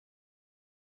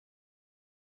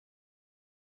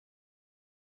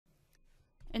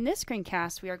In this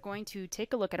screencast, we are going to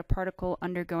take a look at a particle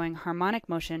undergoing harmonic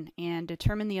motion and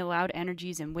determine the allowed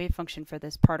energies and wave function for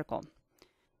this particle.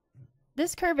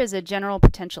 This curve is a general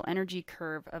potential energy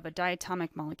curve of a diatomic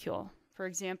molecule, for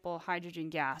example, hydrogen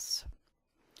gas.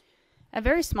 At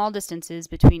very small distances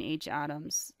between H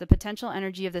atoms, the potential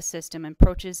energy of the system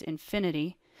approaches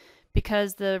infinity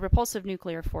because the repulsive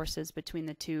nuclear forces between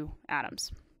the two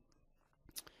atoms.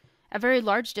 At very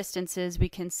large distances, we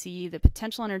can see the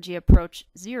potential energy approach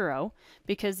zero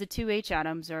because the two H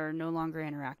atoms are no longer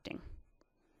interacting.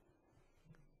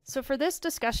 So for this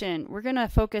discussion, we're going to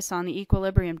focus on the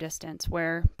equilibrium distance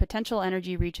where potential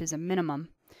energy reaches a minimum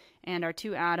and our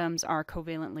two atoms are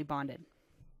covalently bonded.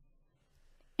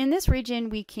 In this region,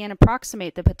 we can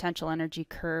approximate the potential energy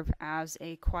curve as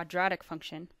a quadratic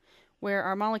function where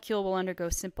our molecule will undergo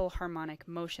simple harmonic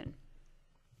motion.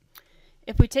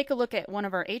 If we take a look at one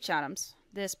of our H atoms,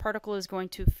 this particle is going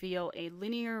to feel a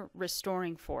linear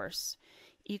restoring force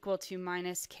equal to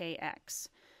minus kx.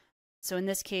 So in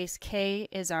this case, k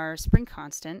is our spring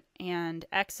constant and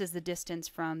x is the distance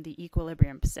from the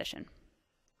equilibrium position.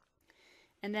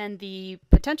 And then the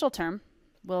potential term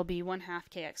will be 1/2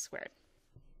 kx squared.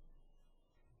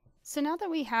 So now that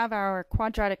we have our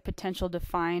quadratic potential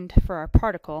defined for our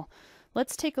particle,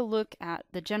 let's take a look at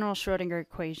the general Schrodinger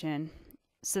equation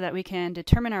so that we can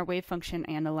determine our wave function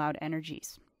and allowed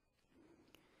energies.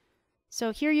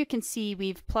 So here you can see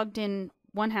we've plugged in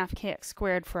 1/2 kx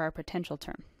squared for our potential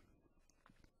term.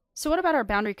 So what about our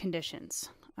boundary conditions?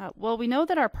 Well, we know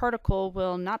that our particle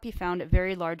will not be found at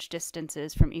very large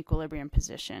distances from equilibrium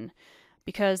position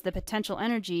because the potential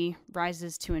energy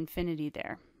rises to infinity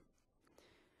there.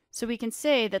 So we can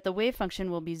say that the wave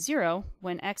function will be 0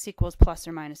 when x equals plus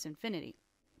or minus infinity.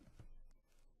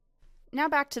 Now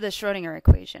back to the Schrodinger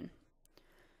equation.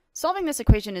 Solving this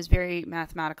equation is very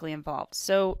mathematically involved,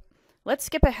 so let's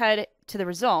skip ahead to the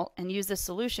result and use the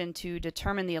solution to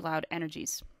determine the allowed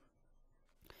energies.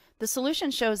 The solution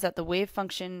shows that the wave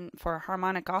function for a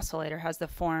harmonic oscillator has the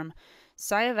form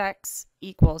psi of x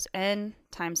equals n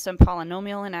times some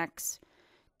polynomial in x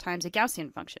times a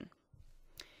Gaussian function.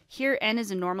 Here n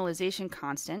is a normalization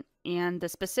constant, and the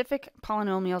specific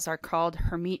polynomials are called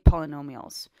Hermite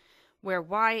polynomials, where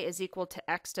y is equal to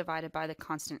x divided by the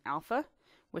constant alpha,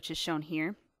 which is shown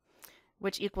here,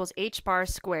 which equals h bar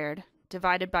squared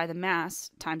divided by the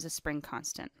mass times a spring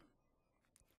constant.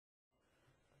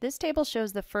 This table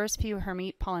shows the first few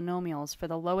Hermite polynomials for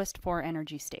the lowest 4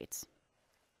 energy states.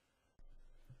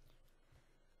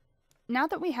 Now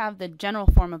that we have the general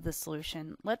form of the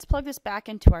solution, let's plug this back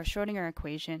into our Schrodinger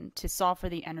equation to solve for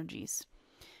the energies.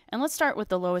 And let's start with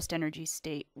the lowest energy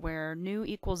state, where nu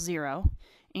equals 0,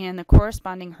 and the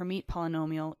corresponding Hermite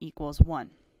polynomial equals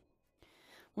 1.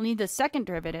 We'll need the second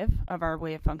derivative of our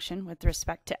wave function with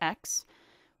respect to x,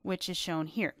 which is shown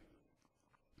here.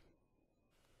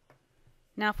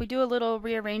 Now if we do a little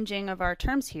rearranging of our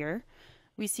terms here,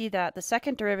 we see that the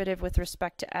second derivative with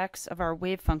respect to x of our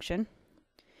wave function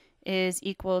is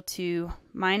equal to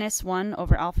minus 1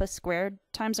 over alpha squared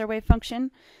times our wave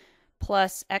function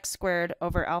plus x squared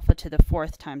over alpha to the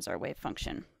 4th times our wave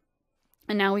function.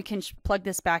 And now we can plug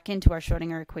this back into our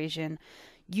Schrodinger equation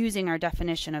using our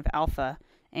definition of alpha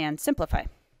and simplify.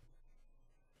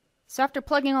 So after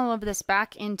plugging all of this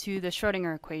back into the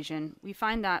Schrodinger equation, we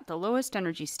find that the lowest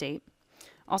energy state,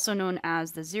 also known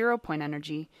as the 0-point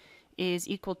energy, is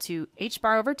equal to h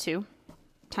bar over 2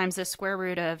 times the square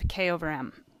root of k over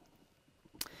m.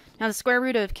 Now the square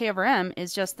root of k over m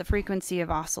is just the frequency of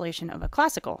oscillation of a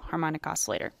classical harmonic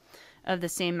oscillator of the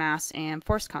same mass and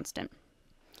force constant.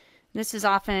 This is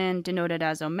often denoted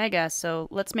as omega, so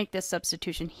let's make this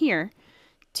substitution here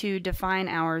to define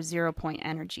our 0-point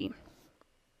energy.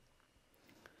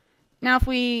 Now if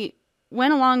we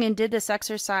went along and did this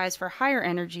exercise for higher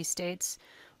energy states,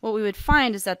 what we would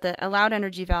find is that the allowed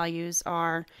energy values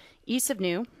are E sub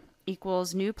nu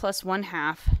equals nu plus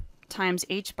 1/2 times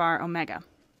h bar omega.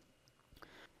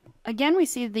 Again, we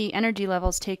see the energy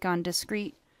levels take on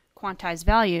discrete quantized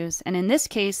values, and in this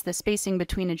case, the spacing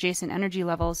between adjacent energy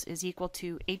levels is equal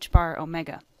to h bar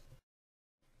omega.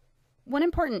 One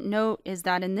important note is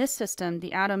that in this system,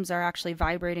 the atoms are actually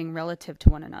vibrating relative to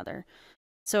one another.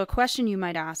 So a question you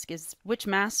might ask is, which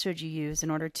mass should you use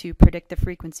in order to predict the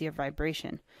frequency of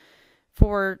vibration?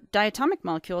 For diatomic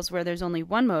molecules where there's only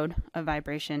one mode of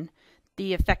vibration,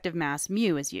 the effective mass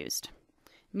mu is used.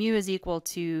 Mu is equal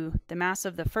to the mass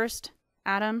of the first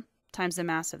atom times the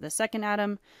mass of the second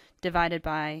atom divided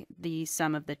by the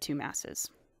sum of the two masses.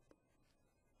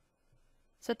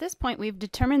 So at this point, we've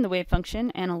determined the wave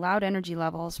function and allowed energy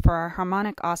levels for our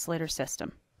harmonic oscillator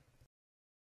system.